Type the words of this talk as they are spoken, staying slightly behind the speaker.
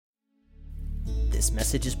This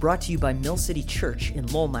message is brought to you by Mill City Church in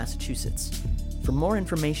Lowell, Massachusetts. For more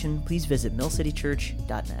information, please visit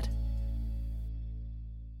millcitychurch.net.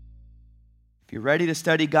 If you're ready to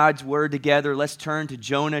study God's Word together, let's turn to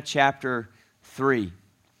Jonah chapter 3.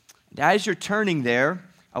 And as you're turning there,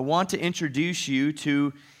 I want to introduce you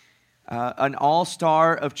to an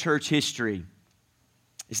all-star of church history.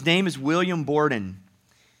 His name is William Borden.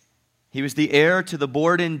 He was the heir to the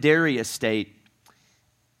Borden dairy estate.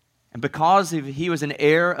 And because he was an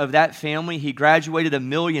heir of that family, he graduated a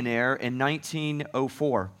millionaire in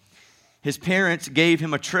 1904. His parents gave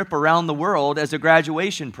him a trip around the world as a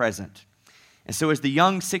graduation present. And so as the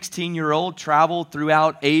young 16-year-old traveled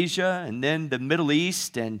throughout Asia and then the Middle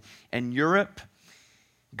East and Europe,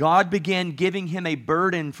 God began giving him a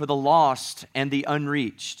burden for the lost and the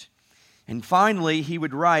unreached. And finally, he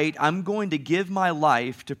would write, "I'm going to give my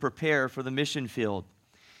life to prepare for the mission field."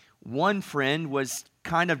 One friend was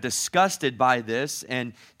kind of disgusted by this,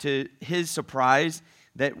 and to his surprise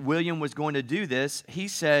that William was going to do this, he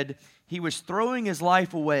said he was throwing his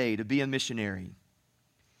life away to be a missionary.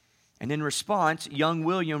 And in response, young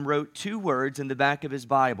William wrote 2 words in the back of his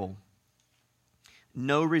Bible: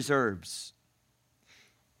 no reserves.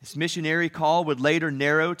 This missionary call would later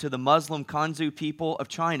narrow to the Muslim Kanzu people of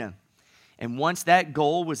China. And once that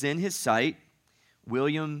goal was in his sight,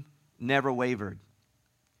 William never wavered.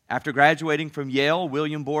 After graduating from Yale,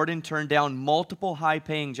 William Borden turned down multiple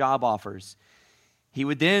high-paying job offers. He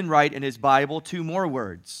would then write in his Bible 2 more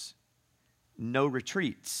words: no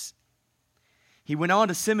retreats. He went on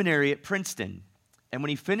to seminary at Princeton, and when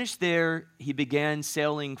he finished there, he began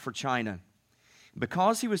sailing for China.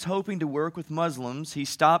 Because he was hoping to work with Muslims, he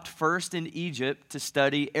stopped first in Egypt to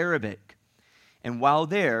study Arabic. And while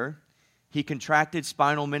there, he contracted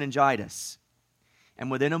spinal meningitis.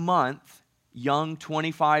 And within a month, young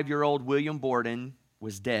 25-year-old William Borden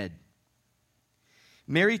was dead.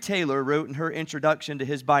 Mary Taylor wrote in her introduction to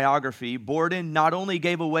his biography, Borden not only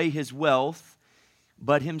gave away his wealth,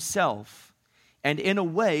 but himself, and in a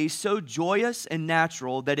way so joyous and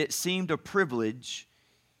natural that it seemed a privilege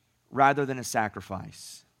rather than a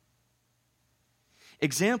sacrifice.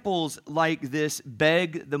 Examples like this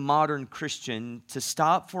beg the modern Christian to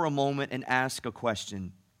stop for a moment and ask a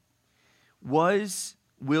question. Was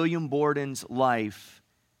William Borden's life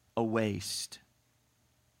a waste?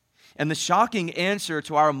 And the shocking answer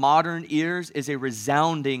to our modern ears is a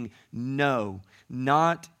resounding no,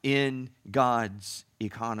 not in God's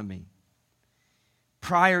economy.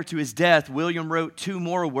 Prior to his death, William wrote 2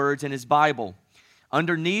 more words in his Bible.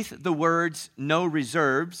 Underneath the words no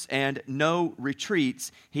reserves and no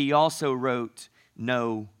retreats, he also wrote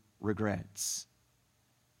no regrets.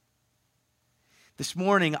 This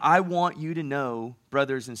morning, I want you to know,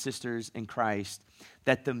 brothers and sisters in Christ,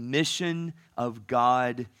 that the mission of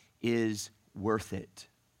God is worth it.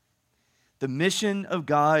 The mission of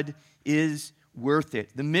God is worth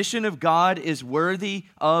it. The mission of God is worthy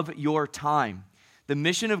of your time. The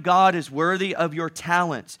mission of God is worthy of your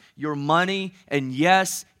talents, your money, and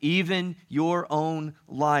yes, even your own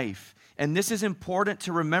life. And this is important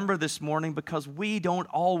to remember this morning because we don't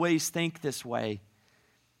always think this way.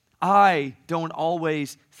 I don't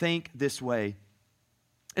always think this way.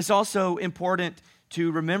 It's also important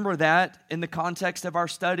to remember that in the context of our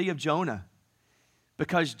study of Jonah,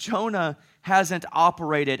 because Jonah hasn't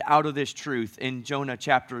operated out of this truth in Jonah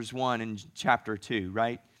chapters 1 and chapter 2,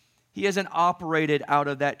 right? He hasn't operated out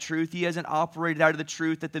of that truth. He hasn't operated out of the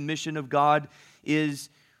truth that the mission of God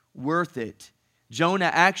is worth it.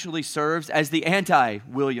 Jonah actually serves as the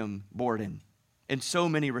anti-William Borden in so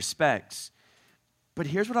many respects. But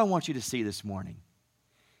here's what I want you to see this morning,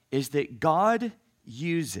 is that God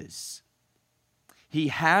uses, He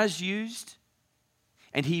has used,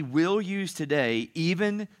 and He will use today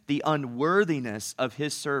even the unworthiness of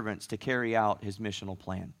His servants to carry out His missional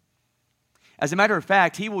plan. As a matter of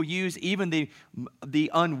fact, He will use even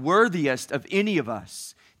the unworthiest of any of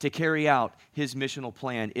us to carry out His missional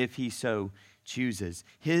plan if He so chooses.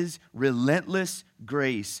 His relentless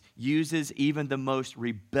grace uses even the most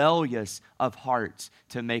rebellious of hearts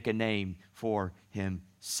to make a name for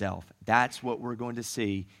Himself. That's what we're going to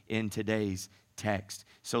see in today's text.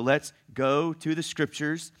 So let's go to the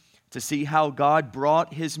Scriptures to see how God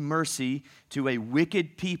brought His mercy to a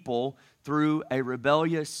wicked people through a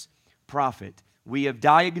rebellious prophet. We have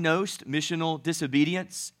diagnosed missional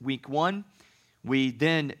disobedience week 1. We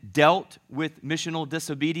then dealt with missional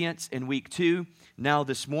disobedience in week 2. Now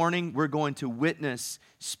this morning we're going to witness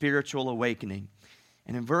spiritual awakening.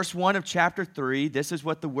 And in verse 1 of chapter 3, this is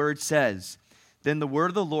what the word says. Then the word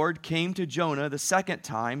of the Lord came to Jonah the second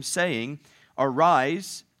time, saying,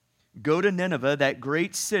 Arise, Go to Nineveh, that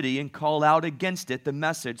great city, and call out against it the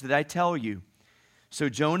message that I tell you. So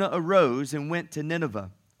Jonah arose and went to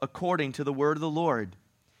Nineveh, according to the word of the Lord.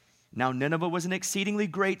 Now Nineveh was an exceedingly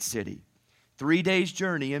great city, 3 days'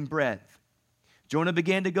 journey in breadth. Jonah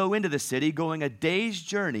began to go into the city, going a day's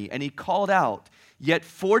journey, and he called out, Yet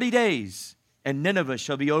 40 days, and Nineveh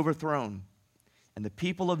shall be overthrown. And the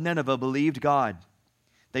people of Nineveh believed God.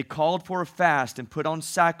 They called for a fast and put on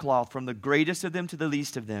sackcloth from the greatest of them to the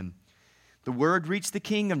least of them. The word reached the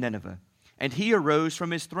king of Nineveh, and he arose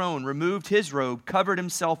from his throne, removed his robe, covered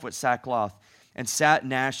himself with sackcloth, and sat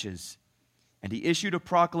in ashes. And he issued a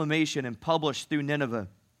proclamation and published through Nineveh,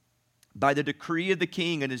 by the decree of the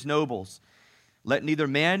king and his nobles, let neither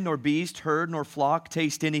man nor beast, herd nor flock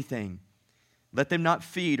taste anything. Let them not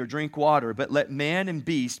feed or drink water, but let man and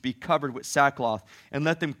beast be covered with sackcloth, and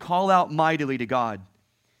let them call out mightily to God.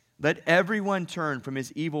 Let everyone turn from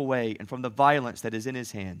his evil way and from the violence that is in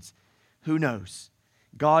his hands. Who knows?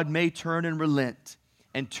 God may turn and relent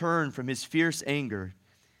and turn from his fierce anger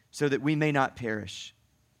so that we may not perish.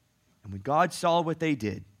 And when God saw what they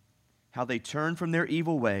did, how they turned from their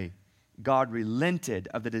evil way, God relented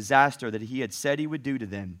of the disaster that he had said he would do to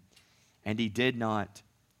them, and he did not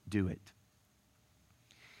do it.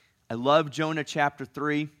 I love Jonah chapter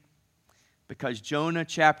 3 because Jonah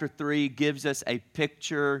chapter 3 gives us a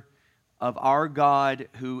picture of our God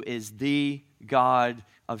who is the God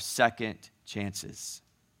of second chances.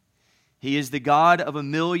 He is the God of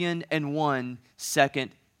 1,000,001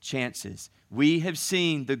 second chances. We have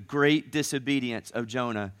seen the great disobedience of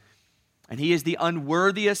Jonah, and he is the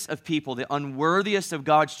unworthiest of people, the unworthiest of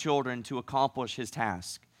God's children to accomplish his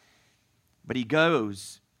task. But he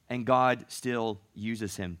goes, and God still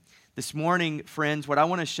uses him. This morning, friends, what I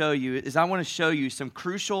want to show you is I want to show you some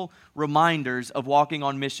crucial reminders of walking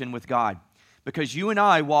on mission with God. Because you and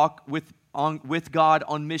I walk with God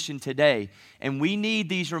on mission today. And we need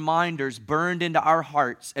these reminders burned into our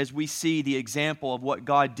hearts as we see the example of what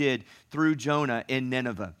God did through Jonah in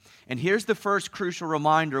Nineveh. And here's the first crucial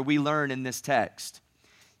reminder we learn in this text.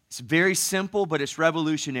 It's very simple, but it's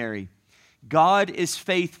revolutionary. God is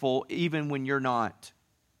faithful even when you're not.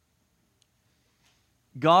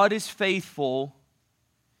 God is faithful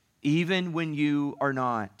even when you are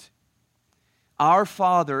not. Our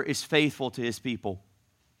Father is faithful to his people.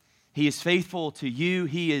 He is faithful to you.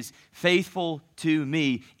 He is faithful to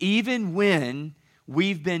me, even when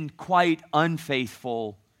we've been quite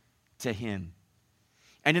unfaithful to him.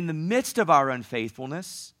 And in the midst of our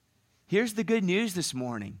unfaithfulness, here's the good news this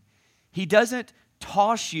morning. He doesn't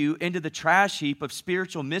toss you into the trash heap of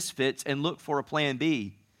spiritual misfits and look for a plan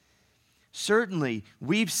B. Certainly,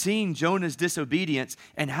 we've seen Jonah's disobedience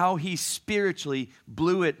and how he spiritually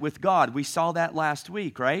blew it with God. We saw that last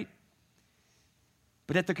week, right?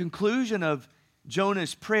 But at the conclusion of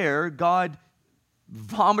Jonah's prayer, God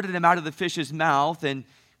vomited him out of the fish's mouth and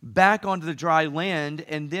back onto the dry land,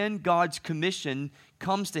 and then God's commission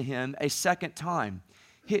comes to him a second time.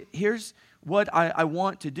 Here's what I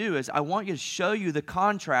want to do is I want you to show you the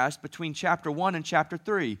contrast between chapter 1 and chapter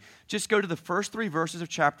 3. Just go to the first 3 verses of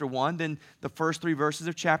chapter 1, then the first 3 verses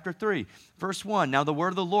of chapter 3. Verse 1, Now the word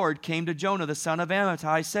of the Lord came to Jonah, the son of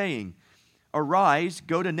Amittai, saying, Arise,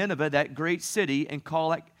 go to Nineveh, that great city, and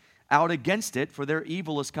call out against it, for their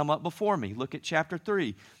evil has come up before me. Look at chapter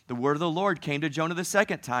 3. The word of the Lord came to Jonah the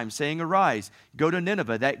second time, saying, Arise, go to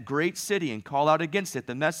Nineveh, that great city, and call out against it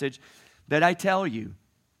the message that I tell you.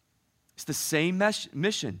 It's the same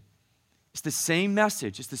mission. It's the same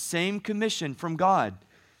message. It's the same commission from God.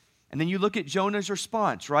 And then you look at Jonah's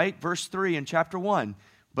response, right? Verse 3 in chapter 1.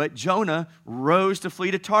 But Jonah rose to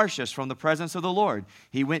flee to Tarshish from the presence of the Lord.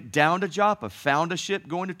 He went down to Joppa, found a ship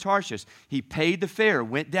going to Tarshish. He paid the fare,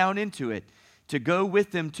 went down into it to go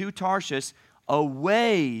with them to Tarshish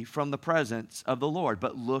away from the presence of the Lord.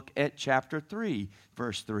 But look at chapter 3,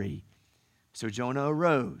 verse 3. So Jonah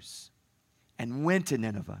arose and went to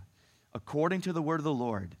Nineveh, according to the word of the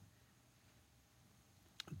Lord.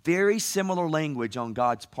 Very similar language on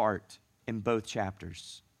God's part in both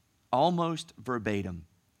chapters, almost verbatim,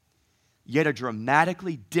 yet a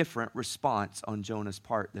dramatically different response on Jonah's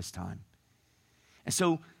part this time. And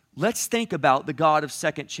so let's think about the God of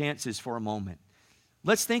second chances for a moment.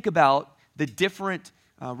 Let's think about the different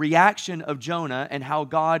reaction of Jonah and how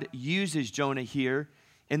God uses Jonah here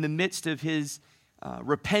in the midst of his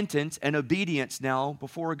repentance and obedience now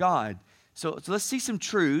before God. So let's see some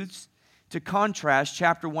truths to contrast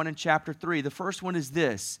chapter 1 and chapter 3. The first one is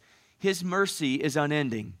this: his mercy is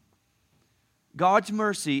unending. God's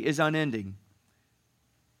mercy is unending.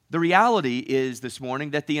 The reality is this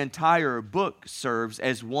morning that the entire book serves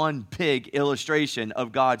as one big illustration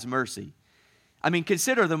of God's mercy. I mean,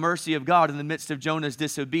 consider the mercy of God in the midst of Jonah's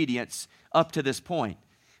disobedience up to this point.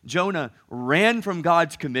 Jonah ran from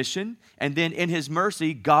God's commission, and then in his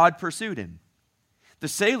mercy, God pursued him. The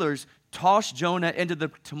sailors tossed Jonah into the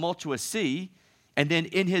tumultuous sea, and then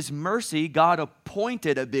in his mercy, God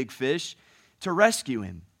appointed a big fish to rescue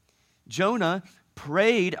him. Jonah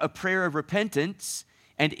prayed a prayer of repentance,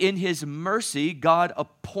 and in his mercy, God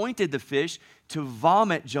appointed the fish to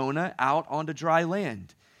vomit Jonah out onto dry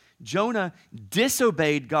land. Jonah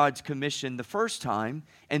disobeyed God's commission the first time,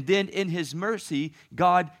 and then in his mercy,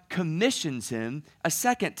 God commissions him a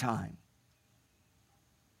second time.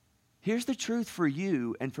 Here's the truth for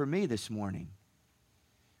you and for me this morning.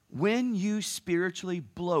 When you spiritually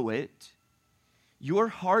blow it, your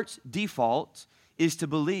heart's default is to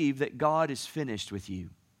believe that God is finished with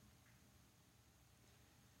you.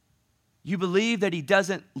 You believe that He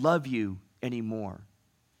doesn't love you anymore.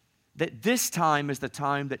 That this time is the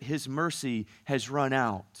time that His mercy has run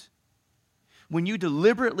out. When you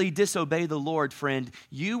deliberately disobey the Lord, friend,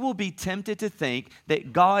 you will be tempted to think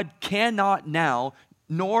that God cannot now,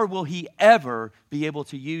 nor will He ever be able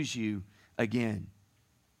to use you again.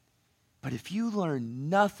 But if you learn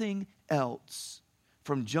nothing else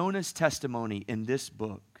from Jonah's testimony in this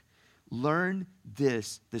book, learn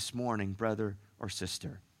this morning, brother or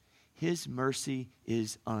sister. His mercy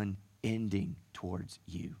is unending towards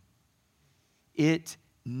you. It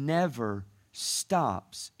never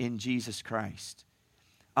stops in Jesus Christ.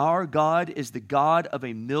 Our God is the God of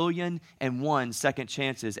 1,000,001 second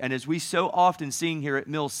chances. And as we so often sing here at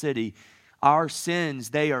Mill City, our sins,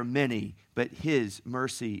 they are many, but His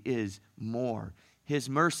mercy is more. His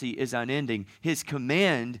mercy is unending. His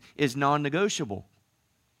command is non-negotiable.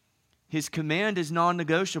 His command is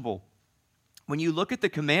non-negotiable. When you look at the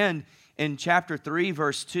command in chapter 3,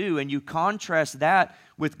 verse 2, and you contrast that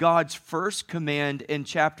with God's first command in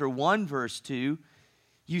chapter 1, verse 2,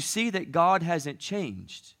 you see that God hasn't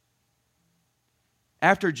changed.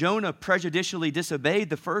 After Jonah prejudicially disobeyed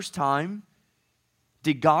the first time,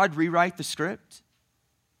 did God rewrite the script?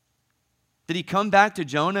 Did He come back to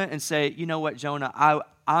Jonah and say, you know what, Jonah,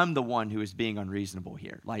 I'm the one who is being unreasonable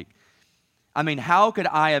here? How could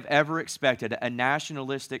I have ever expected a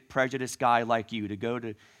nationalistic, prejudiced guy like you to go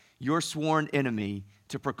to your sworn enemy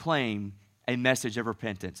to proclaim a message of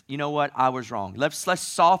repentance? You know what? I was wrong. Let's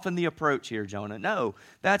soften the approach here, Jonah. No,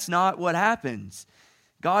 that's not what happens.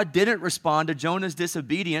 God didn't respond to Jonah's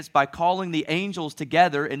disobedience by calling the angels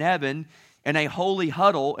together in heaven in a holy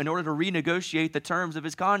huddle in order to renegotiate the terms of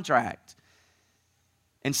His contract.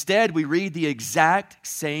 Instead, we read the exact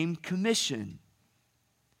same commission.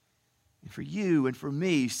 And for you and for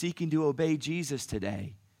me seeking to obey Jesus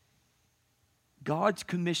today, God's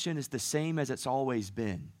commission is the same as it's always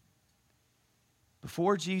been.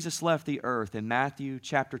 Before Jesus left the earth in Matthew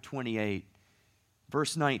chapter 28,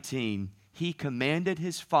 verse 19, He commanded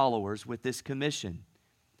His followers with this commission: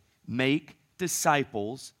 make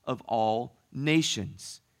disciples of all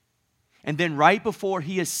nations. And then right before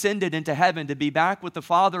He ascended into heaven to be back with the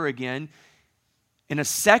Father again, in a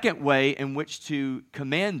second way in which to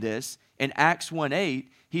command this, in Acts 1:8,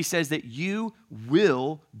 He says that you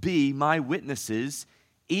will be my witnesses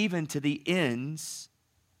even to the ends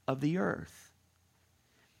of the earth.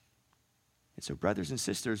 And so, brothers and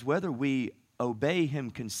sisters, whether we obey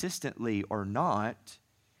Him consistently or not,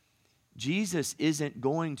 Jesus isn't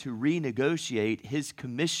going to renegotiate His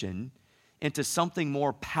commission into something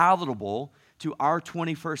more palatable to our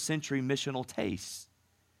 21st century missional tastes.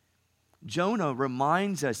 Jonah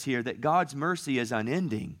reminds us here that God's mercy is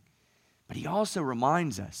unending, but he also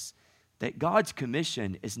reminds us that God's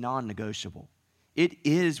commission is non-negotiable. It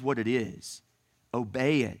is what it is.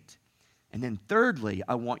 Obey it. And then thirdly,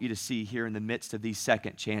 I want you to see here in the midst of these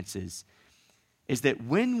second chances is that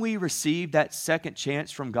when we receive that second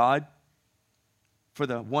chance from God for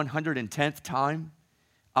the 110th time,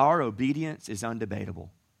 our obedience is undebatable.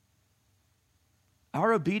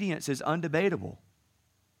 Our obedience is undebatable.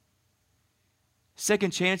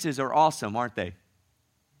 Second chances are awesome, aren't they?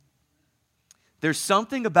 There's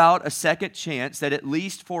something about a second chance that, at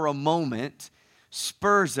least for a moment,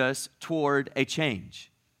 spurs us toward a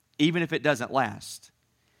change, even if it doesn't last.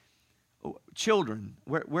 Children,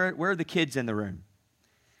 where are the kids in the room?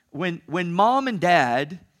 When mom and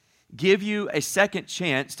dad give you a second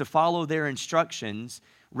chance to follow their instructions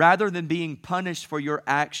rather than being punished for your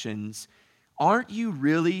actions, aren't you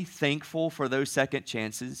really thankful for those second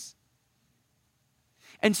chances?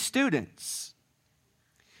 And students,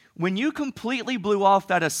 when you completely blew off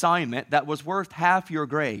that assignment that was worth half your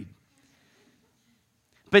grade,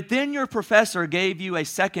 but then your professor gave you a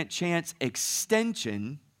second chance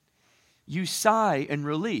extension, you sigh in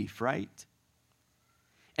relief, right?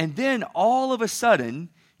 And then all of a sudden,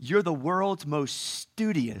 you're the world's most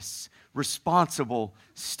studious, responsible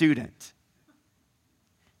student.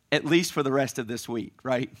 At least for the rest of this week,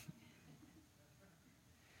 right?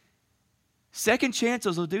 Second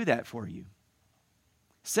chances will do that for you.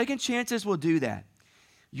 Second chances will do that.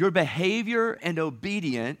 Your behavior and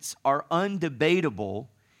obedience are undebatable,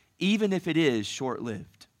 even if it is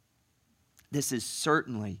short-lived. This is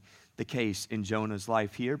certainly the case in Jonah's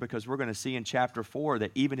life here, because we're going to see in chapter 4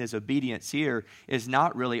 that even his obedience here is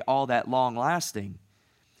not really all that long-lasting.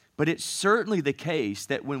 But it's certainly the case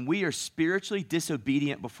that when we are spiritually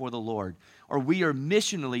disobedient before the Lord, or we are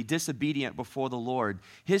missionally disobedient before the Lord,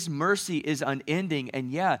 His mercy is unending,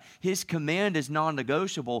 and His command is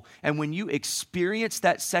non-negotiable. And when you experience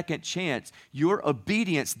that second chance, your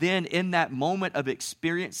obedience then in that moment of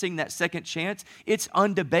experiencing that second chance, it's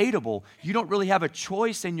undebatable. You don't really have a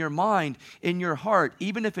choice in your mind, in your heart,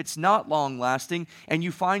 even if it's not long-lasting, and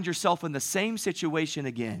you find yourself in the same situation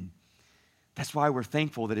again. That's why we're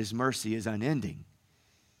thankful that His mercy is unending.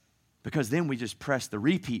 Because then we just press the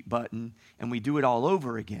repeat button and we do it all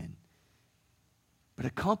over again. But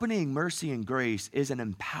accompanying mercy and grace is an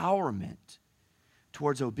empowerment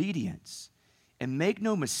towards obedience. And make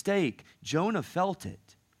no mistake, Jonah felt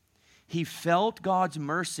it. He felt God's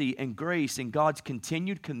mercy and grace and God's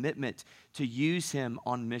continued commitment to use him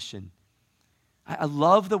on mission. I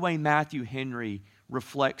love the way Matthew Henry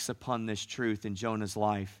reflects upon this truth in Jonah's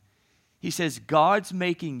life. He says, God's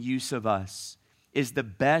making use of us is the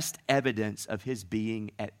best evidence of His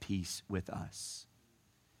being at peace with us.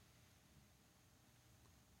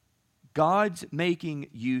 God's making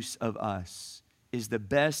use of us is the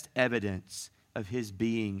best evidence of His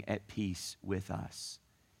being at peace with us.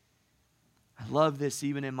 I love this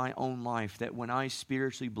even in my own life, that when I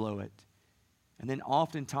spiritually blow it, and then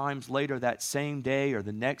oftentimes later that same day or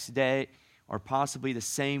the next day or possibly the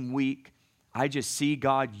same week, I just see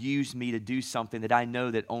God use me to do something that I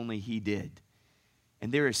know that only He did.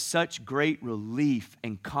 And there is such great relief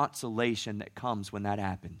and consolation that comes when that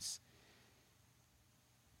happens.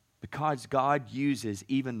 Because God uses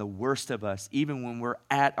even the worst of us, even when we're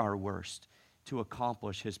at our worst, to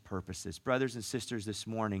accomplish His purposes. Brothers and sisters, this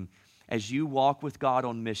morning, as you walk with God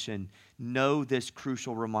on mission, know this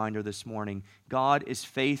crucial reminder this morning. God is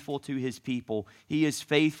faithful to His people. He is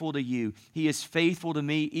faithful to you. He is faithful to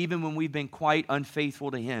me, even when we've been quite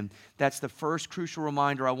unfaithful to Him. That's the first crucial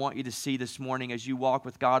reminder I want you to see this morning as you walk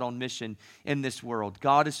with God on mission in this world.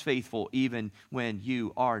 God is faithful even when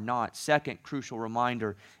you are not. Second crucial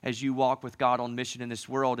reminder as you walk with God on mission in this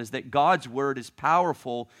world is that God's word is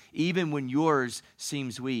powerful even when yours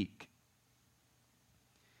seems weak.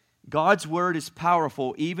 God's word is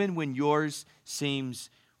powerful even when yours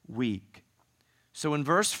seems weak. So in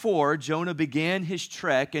verse 4, Jonah began his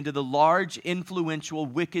trek into the large, influential,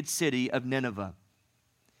 wicked city of Nineveh.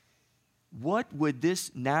 What would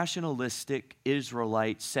this nationalistic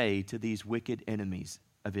Israelite say to these wicked enemies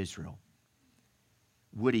of Israel?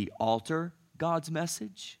 Would he alter God's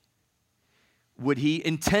message? Would he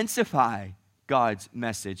intensify God's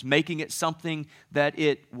message, making it something that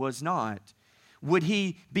it was not? Would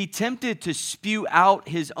he be tempted to spew out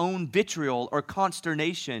his own vitriol or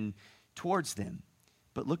consternation towards them?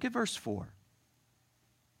 But look at verse 4.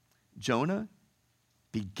 Jonah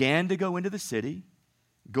began to go into the city,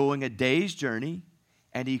 going a day's journey,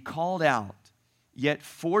 and he called out, "Yet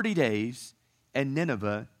 40 days, and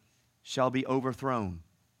Nineveh shall be overthrown."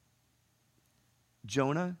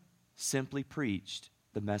 Jonah simply preached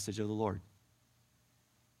the message of the Lord.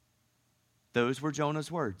 Those were Jonah's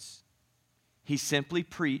words. He simply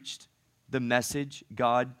preached the message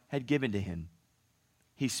God had given to him.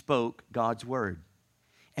 He spoke God's word.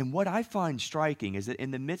 And what I find striking is that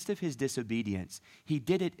in the midst of his disobedience, he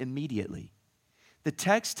did it immediately. The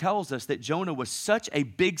text tells us that Jonah was such a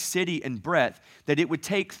big city in breadth that it would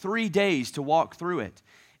take 3 days to walk through it.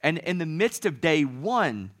 And in the midst of day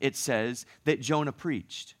 1, it says that Jonah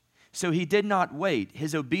preached. So he did not wait.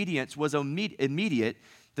 His obedience was immediate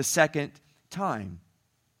the second time.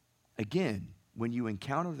 Again, when you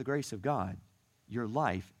encounter the grace of God, your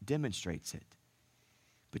life demonstrates it.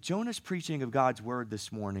 But Jonah's preaching of God's word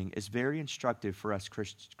this morning is very instructive for us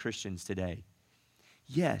Christians today.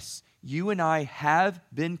 Yes, you and I have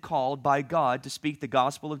been called by God to speak the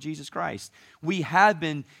gospel of Jesus Christ. We have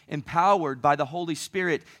been empowered by the Holy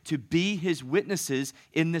Spirit to be His witnesses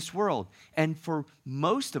in this world. And for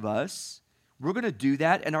most of us, we're going to do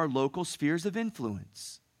that in our local spheres of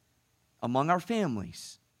influence, among our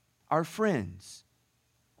families, our friends,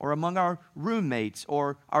 or among our roommates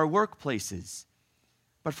or our workplaces.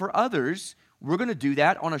 But for others, we're going to do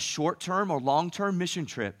that on a short-term or long-term mission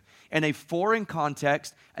trip in a foreign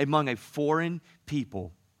context among a foreign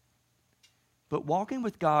people. But walking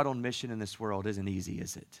with God on mission in this world isn't easy,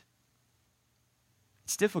 is it?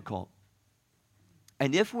 It's difficult.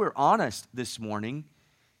 And if we're honest this morning,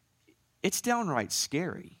 it's downright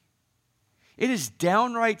scary. It is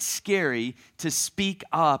downright scary to speak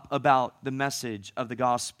up about the message of the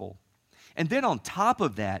gospel. And then on top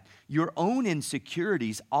of that, your own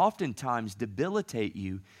insecurities oftentimes debilitate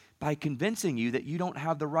you by convincing you that you don't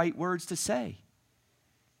have the right words to say.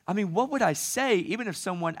 I mean, what would I say even if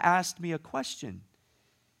someone asked me a question?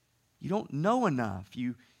 You don't know enough.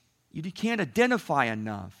 You can't identify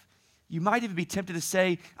enough. You might even be tempted to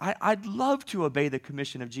say, I'd love to obey the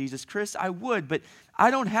commission of Jesus. Chris, I would, but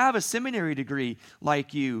I don't have a seminary degree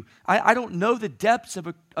like you. I don't know the depths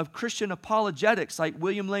of Christian apologetics like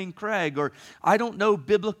William Lane Craig, or I don't know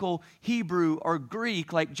biblical Hebrew or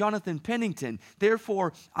Greek like Jonathan Pennington.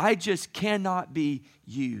 Therefore, I just cannot be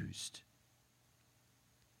used.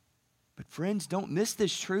 But friends, don't miss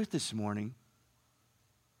this truth this morning.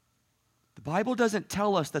 The Bible doesn't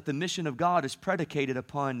tell us that the mission of God is predicated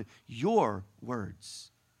upon your words.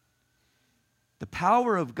 The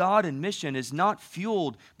power of God in mission is not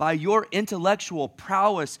fueled by your intellectual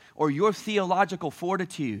prowess or your theological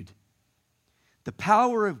fortitude. The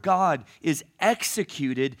power of God is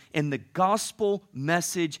executed in the gospel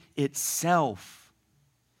message itself.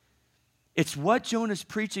 It's what Jonah's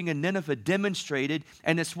preaching in Nineveh demonstrated,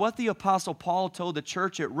 and it's what the Apostle Paul told the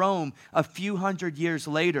church at Rome a few hundred years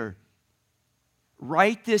later.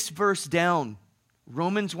 Write this verse down,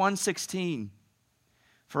 Romans 1:16.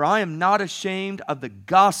 For I am not ashamed of the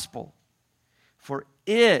gospel, for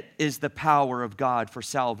it is the power of God for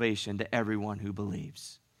salvation to everyone who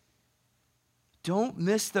believes. Don't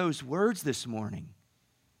miss those words this morning.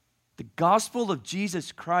 The gospel of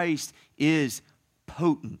Jesus Christ is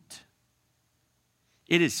potent.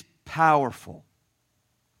 It is powerful,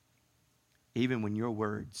 even when your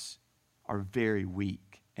words are very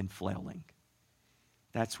weak and flailing.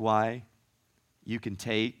 That's why you can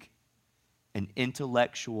take an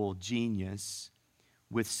intellectual genius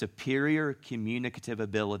with superior communicative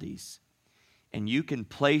abilities, and you can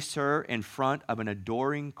place her in front of an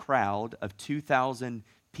adoring crowd of 2,000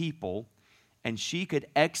 people, and she could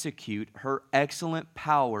execute her excellent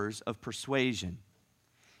powers of persuasion.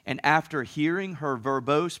 And after hearing her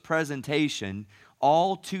verbose presentation,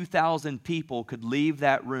 all 2,000 people could leave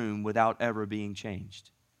that room without ever being changed.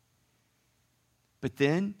 But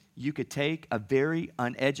then you could take a very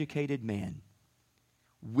uneducated man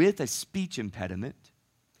with a speech impediment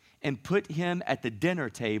and put him at the dinner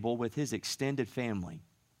table with his extended family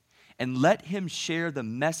and let him share the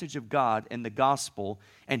message of God and the gospel,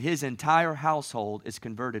 and his entire household is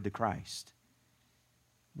converted to Christ.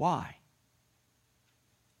 Why?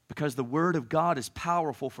 Because the word of God is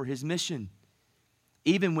powerful for his mission,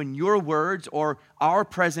 even when your words or our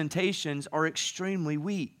presentations are extremely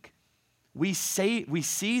weak. We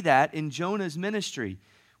see that in Jonah's ministry.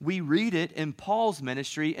 We read it in Paul's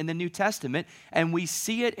ministry in the New Testament, and we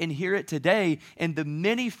see it and hear it today in the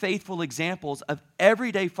many faithful examples of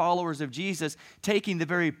everyday followers of Jesus taking the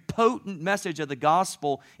very potent message of the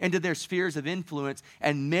gospel into their spheres of influence,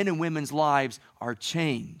 and men and women's lives are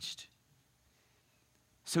changed.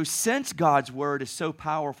 So since God's word is so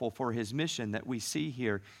powerful for his mission that we see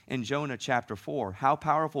here in Jonah chapter 4, how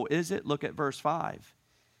powerful is it? Look at verse 5.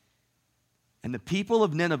 And the people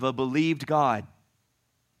of Nineveh believed God.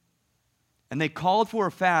 And they called for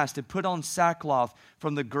a fast and put on sackcloth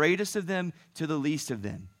from the greatest of them to the least of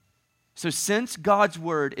them. So since God's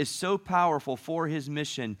word is so powerful for his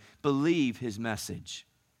mission, believe his message.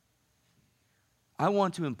 I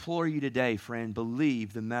want to implore you today, friend,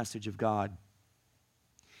 believe the message of God.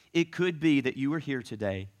 It could be that you are here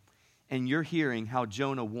today and you're hearing how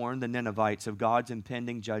Jonah warned the Ninevites of God's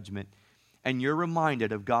impending judgment, and you're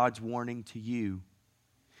reminded of God's warning to you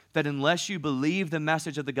that unless you believe the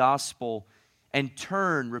message of the gospel and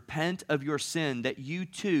repent of your sin, that you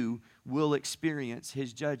too will experience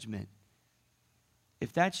his judgment.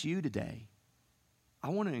 If that's you today, I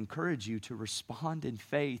want to encourage you to respond in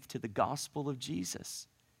faith to the gospel of Jesus.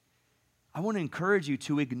 I want to encourage you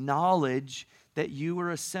to acknowledge that you are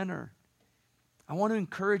a sinner. I want to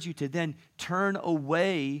encourage you to then turn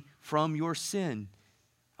away from your sin.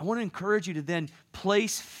 I want to encourage you to then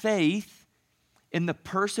place faith in the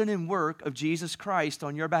person and work of Jesus Christ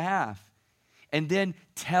on your behalf, and then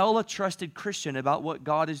tell a trusted Christian about what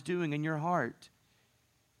God is doing in your heart.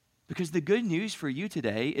 Because the good news for you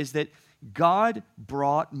today is that God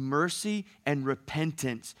brought mercy and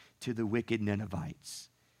repentance to the wicked Ninevites.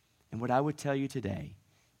 And what I would tell you today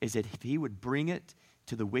is that if he would bring it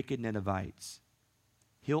to the wicked Ninevites,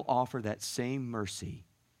 He'll offer that same mercy,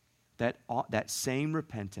 that same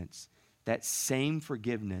repentance, that same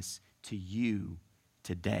forgiveness to you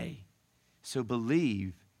today. So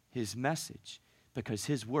believe his message, because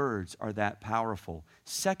his words are that powerful.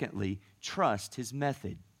 Secondly, trust his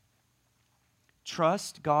method.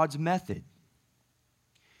 Trust God's method.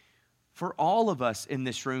 For all of us in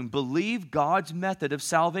this room, believe God's method of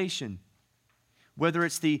salvation. Whether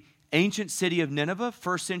it's the ancient city of Nineveh,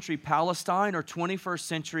 first century Palestine, or 21st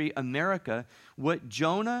century America, what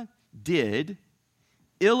Jonah did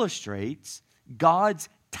illustrates God's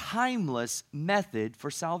timeless method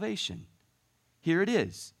for salvation. Here it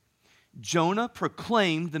is. Jonah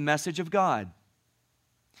proclaimed the message of God.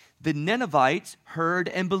 The Ninevites heard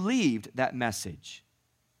and believed that message.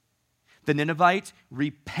 The Ninevites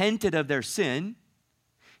repented of their sin.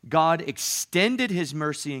 God extended his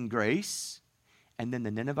mercy and grace. And then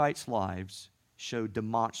the Ninevites' lives showed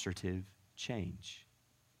demonstrative change.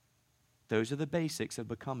 Those are the basics of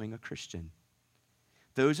becoming a Christian.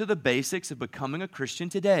 Those are the basics of becoming a Christian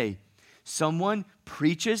today. Someone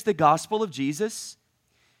preaches the gospel of Jesus.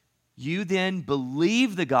 You then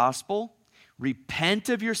believe the gospel, repent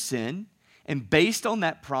of your sin, and based on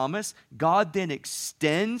that promise, God then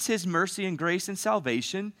extends his mercy and grace and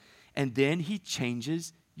salvation, and then he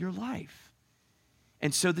changes your life.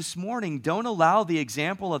 And so this morning, don't allow the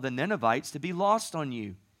example of the Ninevites to be lost on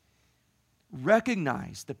you.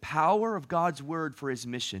 Recognize the power of God's word for his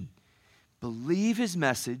mission. Believe his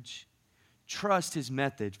message. Trust his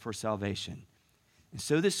method for salvation. And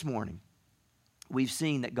so this morning, we've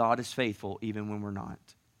seen that God is faithful even when we're not.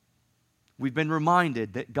 We've been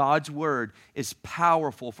reminded that God's word is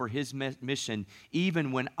powerful for his mission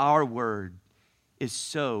even when our word is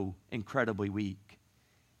so incredibly weak.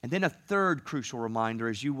 And then a third crucial reminder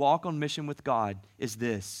as you walk on mission with God is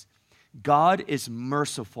this: God is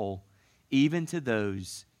merciful even to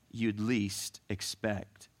those you'd least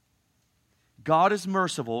expect. God is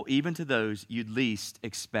merciful even to those you'd least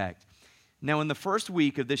expect. Now, in the first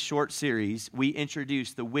week of this short series, we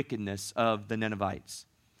introduced the wickedness of the Ninevites.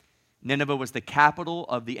 Nineveh was the capital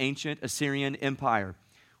of the ancient Assyrian Empire,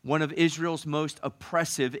 one of Israel's most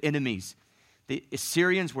oppressive enemies. The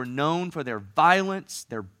Assyrians were known for their violence,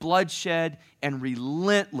 their bloodshed, and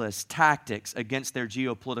relentless tactics against their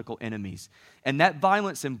geopolitical enemies. And that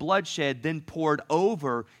violence and bloodshed then poured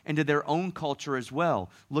over into their own culture as well.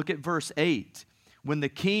 Look at verse 8. When the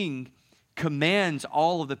king commands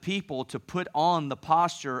all of the people to put on the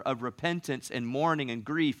posture of repentance and mourning and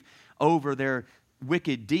grief over their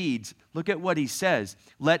wicked deeds, look at what he says.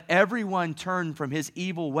 Let everyone turn from his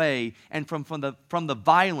evil way and from the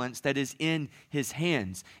violence that is in his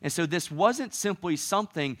hands. And so this wasn't simply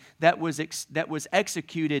something that was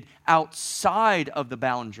executed outside of the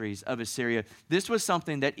boundaries of Assyria. This was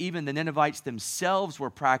something that even the Ninevites themselves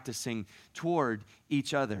were practicing toward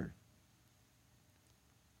each other.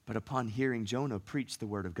 But upon hearing Jonah preach the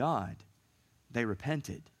word of God, they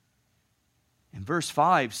repented. And verse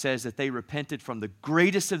 5 says that they repented from the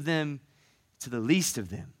greatest of them to the least of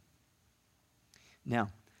them. Now,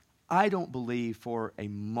 I don't believe for a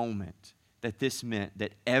moment that this meant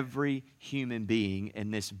that every human being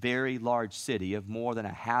in this very large city of more than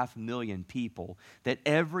 500,000 people, that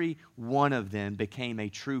every one of them became a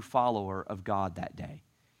true follower of God that day.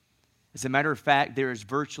 As a matter of fact, there is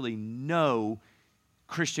virtually no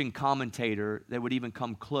Christian commentator that would even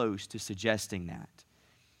come close to suggesting that.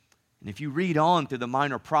 And if you read on through the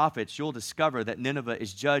minor prophets, you'll discover that Nineveh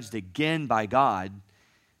is judged again by God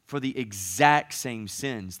for the exact same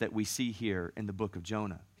sins that we see here in the book of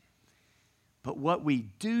Jonah. But what we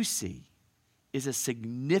do see is a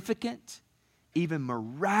significant, even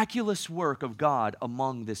miraculous work of God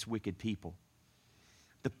among this wicked people.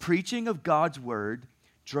 The preaching of God's word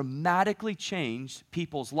dramatically changed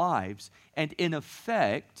people's lives and, in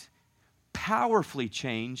effect, powerfully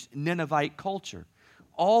changed Ninevite culture,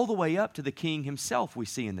 all the way up to the king himself we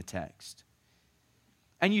see in the text.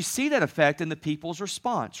 And you see that effect in the people's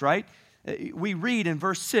response, right? We read in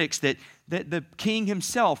verse 6 that the king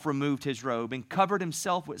himself removed his robe and covered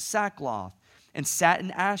himself with sackcloth and sat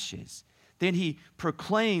in ashes. Then he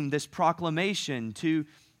proclaimed this proclamation to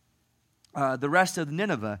the rest of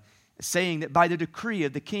Nineveh, saying that by the decree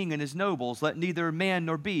of the king and his nobles, let neither man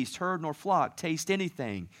nor beast, herd nor flock taste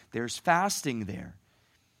anything. There's fasting there.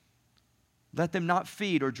 Let them not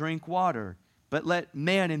feed or drink water, but let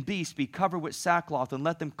man and beast be covered with sackcloth, and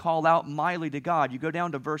let them call out mightily to God. You go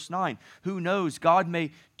down to verse 9. Who knows, God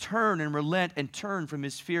may turn and relent and turn from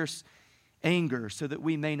his fierce anger so that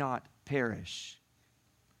we may not perish.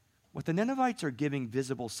 What the Ninevites are giving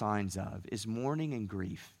visible signs of is mourning and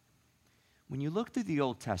grief. When you look through the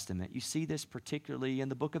Old Testament, you see this particularly in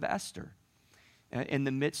the book of Esther, in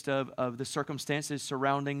the midst of the circumstances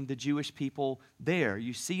surrounding the Jewish people there.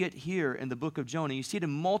 You see it here in the book of Jonah. You see it in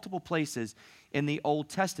multiple places in the Old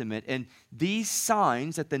Testament. And these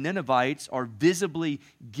signs that the Ninevites are visibly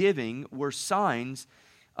giving were signs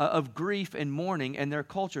of grief and mourning in their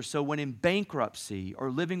culture. So when in bankruptcy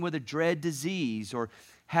or living with a dread disease or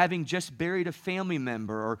having just buried a family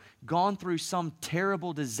member or gone through some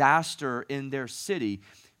terrible disaster in their city,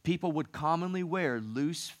 people would commonly wear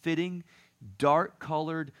loose-fitting,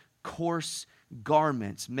 dark-colored, coarse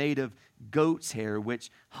garments made of goat's hair, which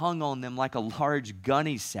hung on them like a large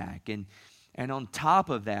gunny sack. And on top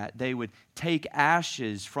of that, they would take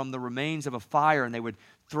ashes from the remains of a fire and they would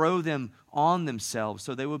throw them on themselves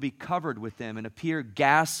so they would be covered with them and appear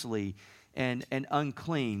ghastly and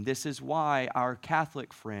unclean. This is why our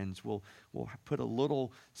Catholic friends will put a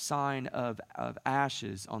little sign of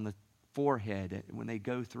ashes on the forehead when they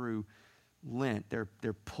go through Lent.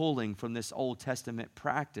 They're pulling from this Old Testament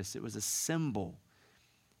practice. It was a symbol.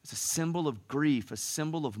 It's a symbol of grief, a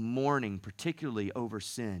symbol of mourning, particularly over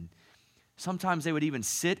sin. Sometimes they would even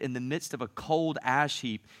sit in the midst of a cold ash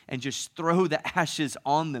heap and just throw the ashes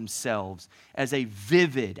on themselves as a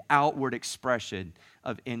vivid outward expression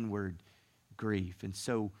of inward grief. And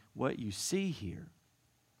so what you see here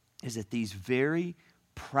is that these very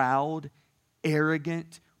proud,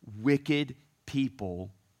 arrogant, wicked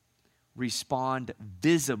people respond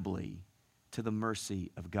visibly to the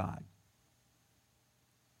mercy of God.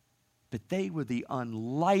 But they were the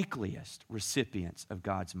unlikeliest recipients of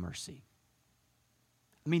God's mercy.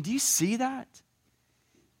 I mean, do you see that?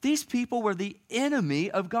 These people were the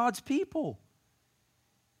enemy of God's people.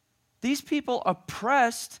 These people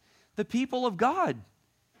oppressed the people of God.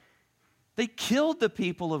 They killed the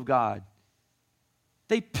people of God.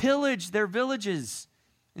 They pillaged their villages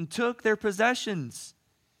and took their possessions.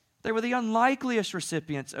 They were the unlikeliest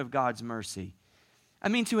recipients of God's mercy. I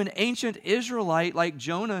mean, to an ancient Israelite like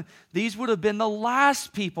Jonah, these would have been the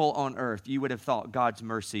last people on earth you would have thought God's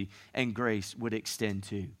mercy and grace would extend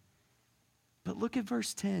to. But look at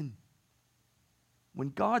verse 10. When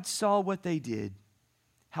God saw what they did,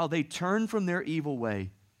 how they turned from their evil way,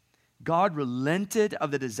 God relented of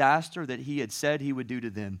the disaster that he had said he would do to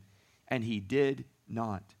them, and he did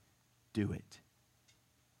not do it.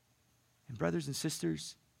 And brothers and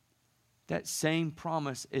sisters, that same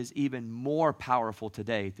promise is even more powerful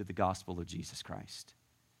today through the gospel of Jesus Christ.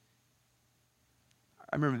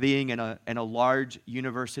 I remember being in a large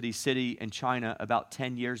university city in China about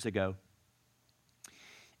 10 years ago.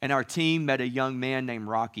 And our team met a young man named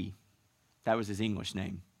Rocky. That was his English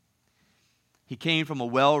name. He came from a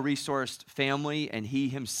well-resourced family, and he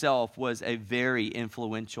himself was a very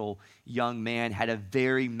influential young man, had a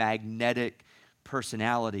very magnetic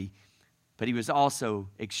personality. But he was also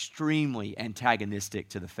extremely antagonistic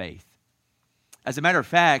to the faith. As a matter of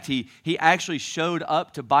fact, he actually showed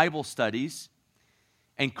up to Bible studies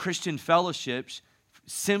and Christian fellowships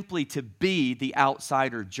simply to be the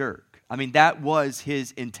outsider jerk. I mean, that was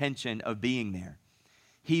his intention of being there.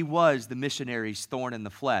 He was the missionary's thorn in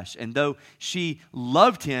the flesh. And though she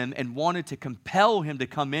loved him and wanted to compel him to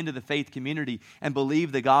come into the faith community and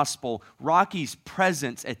believe the gospel, Rocky's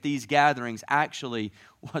presence at these gatherings actually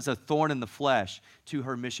was a thorn in the flesh to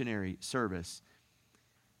her missionary service.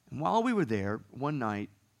 And while we were there, one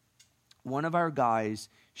night, one of our guys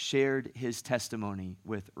shared his testimony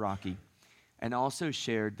with Rocky and also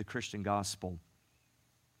shared the Christian gospel.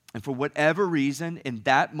 And for whatever reason, in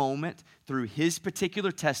that moment, through his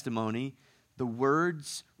particular testimony, the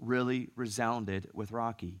words really resounded with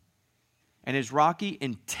Rocky. And as Rocky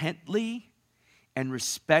intently and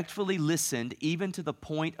respectfully listened, even to the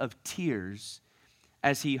point of tears,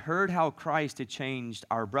 as he heard how Christ had changed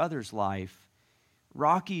our brother's life,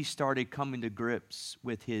 Rocky started coming to grips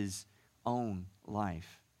with his own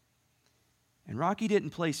life. And Rocky didn't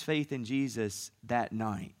place faith in Jesus that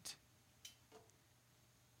night,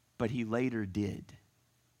 but he later did.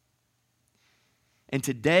 And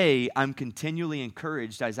today, I'm continually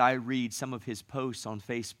encouraged as I read some of his posts on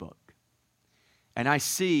Facebook. And I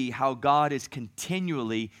see how God is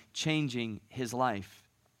continually changing his life.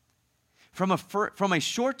 From a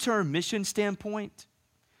short-term mission standpoint,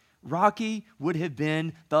 Rocky would have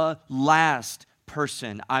been the last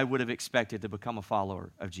person I would have expected to become a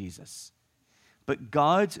follower of Jesus. But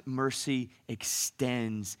God's mercy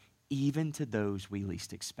extends even to those we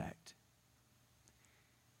least expect.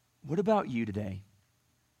 What about you today?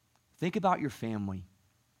 Think about your family.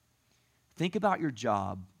 Think about your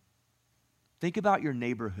job. Think about your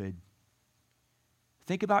neighborhood.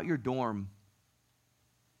 Think about your dorm.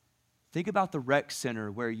 Think about the rec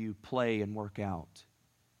center where you play and work out.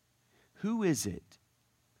 Who is it?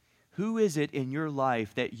 Who is it in your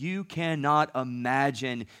life that you cannot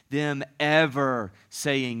imagine them ever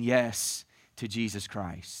saying yes to Jesus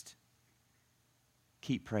Christ?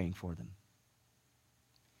 Keep praying for them.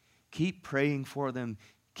 Keep praying for them.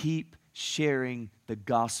 Keep sharing the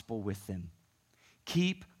gospel with them.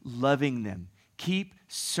 Keep loving them. Keep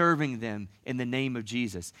serving them in the name of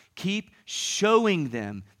Jesus. Keep showing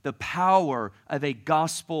them the power of a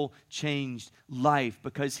gospel-changed life.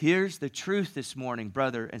 Because here's the truth this morning,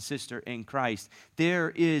 brother and sister in Christ. There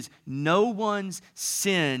is no one's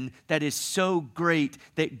sin that is so great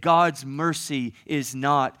that God's mercy is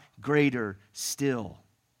not greater still.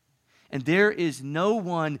 And there is no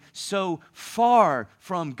one so far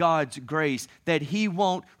from God's grace that He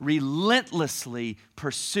won't relentlessly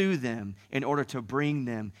pursue them in order to bring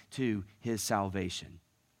them to His salvation.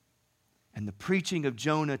 And the preaching of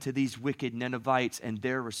Jonah to these wicked Ninevites and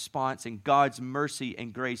their response and God's mercy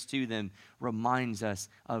and grace to them reminds us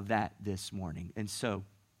of that this morning. And so,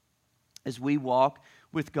 as we walk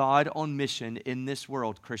with God on mission in this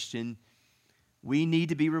world, Christian, we need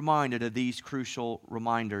to be reminded of these crucial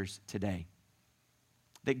reminders today.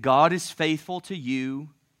 That God is faithful to you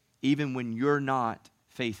even when you're not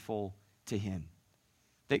faithful to Him.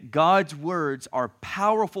 That God's words are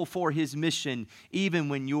powerful for His mission even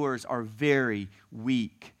when yours are very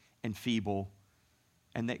weak and feeble.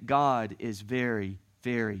 And that God is very,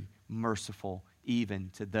 very merciful even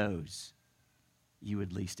to those you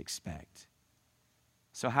would least expect.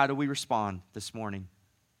 So how do we respond this morning?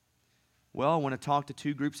 Well, I want to talk to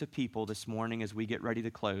two groups of people this morning as we get ready to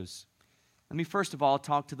close. Let me first of all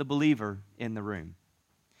talk to the believer in the room.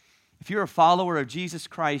 If you're a follower of Jesus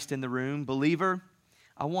Christ in the room, believer,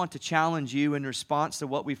 I want to challenge you in response to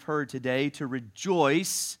what we've heard today to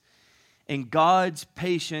rejoice in God's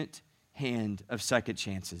patient hand of second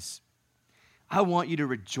chances. I want you to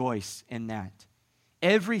rejoice in that.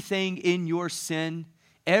 Everything in your sin,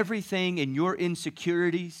 everything in your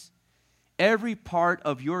insecurities, every part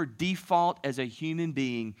of your default as a human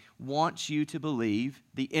being wants you to believe,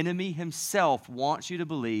 the enemy himself wants you to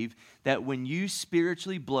believe that when you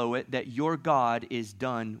spiritually blow it, that your God is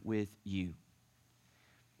done with you.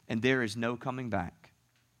 And there is no coming back.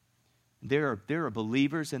 There are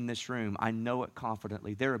believers in this room, I know it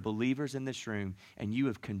confidently, there are believers in this room, and you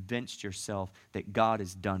have convinced yourself that God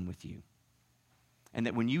is done with you. And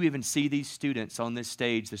that when you even see these students on this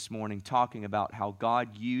stage this morning talking about how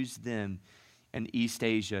God used them in East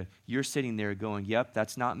Asia, you're sitting there going, yep,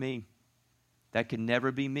 that's not me. That can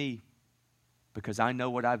never be me because I know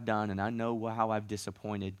what I've done and I know how I've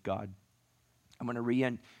disappointed God. I'm going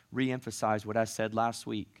to re-emphasize what I said last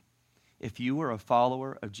week. If you are a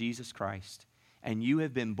follower of Jesus Christ, and you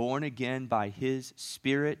have been born again by His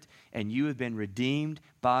Spirit, and you have been redeemed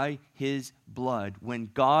by His blood, when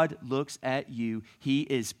God looks at you, He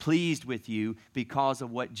is pleased with you because of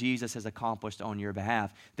what Jesus has accomplished on your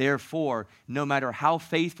behalf. Therefore, no matter how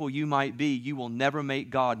faithful you might be, you will never make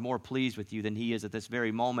God more pleased with you than He is at this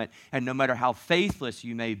very moment. And no matter how faithless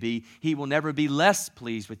you may be, He will never be less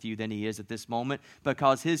pleased with you than He is at this moment,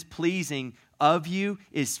 because His pleasing of you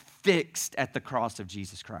is fixed at the cross of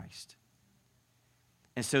Jesus Christ.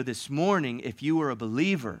 And so this morning, if you are a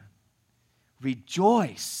believer,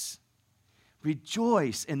 rejoice.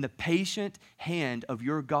 Rejoice in the patient hand of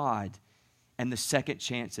your God and the second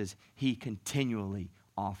chances He continually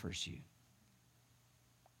offers you.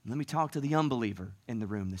 Let me talk to the unbeliever in the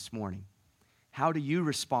room this morning. How do you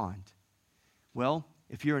respond? Well,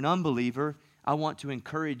 if you're an unbeliever, I want to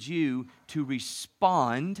encourage you to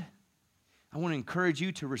respond. I want to encourage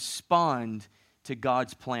you to respond to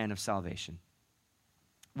God's plan of salvation.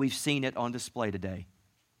 We've seen it on display today.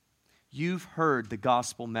 You've heard the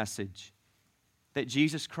gospel message that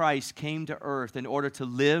Jesus Christ came to earth in order to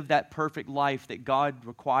live that perfect life that God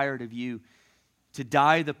required of you, to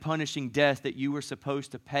die the punishing death that you were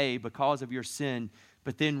supposed to pay because of your sin,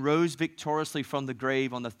 but then rose victoriously from the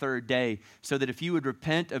grave on the third day, so that if you would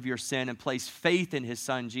repent of your sin and place faith in His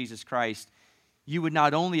Son, Jesus Christ, you would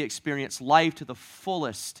not only experience life to the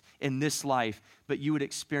fullest in this life, but you would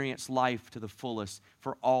experience life to the fullest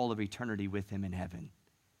for all of eternity with Him in heaven.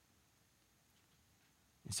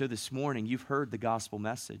 And so this morning, you've heard the gospel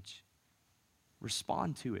message.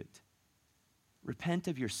 Respond to it. Repent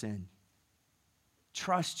of your sin.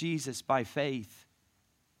 Trust Jesus by faith.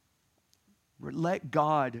 Let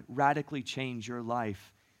God radically change your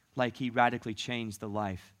life like He radically changed the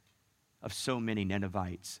life of so many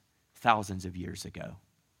Ninevites thousands of years ago.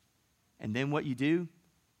 And then what you do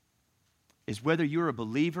is, whether you're a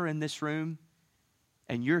believer in this room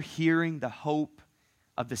and you're hearing the hope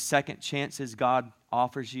of the second chances God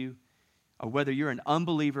offers you, or whether you're an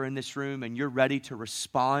unbeliever in this room and you're ready to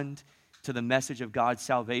respond to the message of God's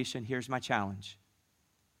salvation, here's my challenge.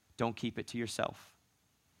 Don't keep it to yourself.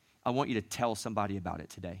 I want you to tell somebody about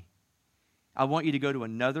it today. I want you to go to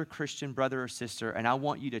another Christian brother or sister, and I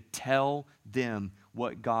want you to tell them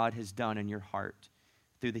what God has done in your heart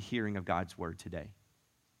through the hearing of God's word today.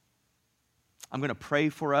 I'm going to pray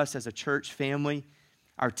for us as a church family.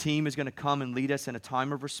 Our team is going to come and lead us in a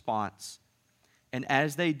time of response. And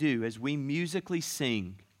as they do, as we musically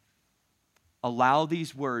sing, allow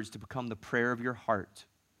these words to become the prayer of your heart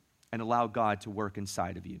and allow God to work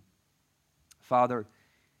inside of you. Father,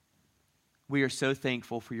 we are so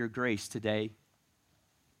thankful for your grace today.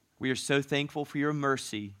 We are so thankful for your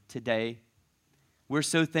mercy today. We're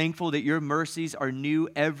so thankful that your mercies are new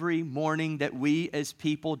every morning, that we as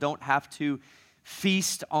people don't have to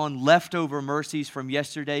feast on leftover mercies from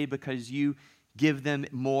yesterday because you give them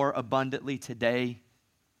more abundantly today.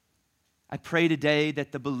 I pray today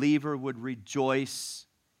that the believer would rejoice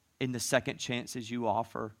in the second chances you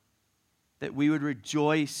offer, that we would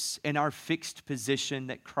rejoice in our fixed position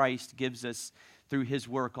that Christ gives us through his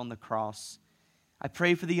work on the cross. I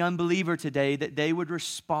pray for the unbeliever today that they would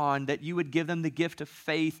respond, that you would give them the gift of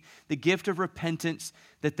faith, the gift of repentance,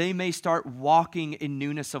 that they may start walking in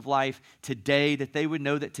newness of life today, that they would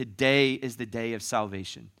know that today is the day of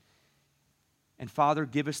salvation. And Father,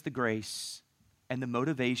 give us the grace and the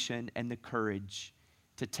motivation and the courage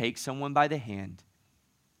to take someone by the hand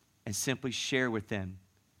and simply share with them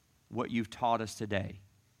what you've taught us today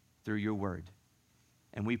through your word.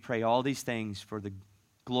 And we pray all these things for the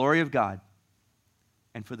glory of God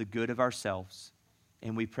and for the good of ourselves.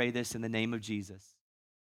 And we pray this in the name of Jesus.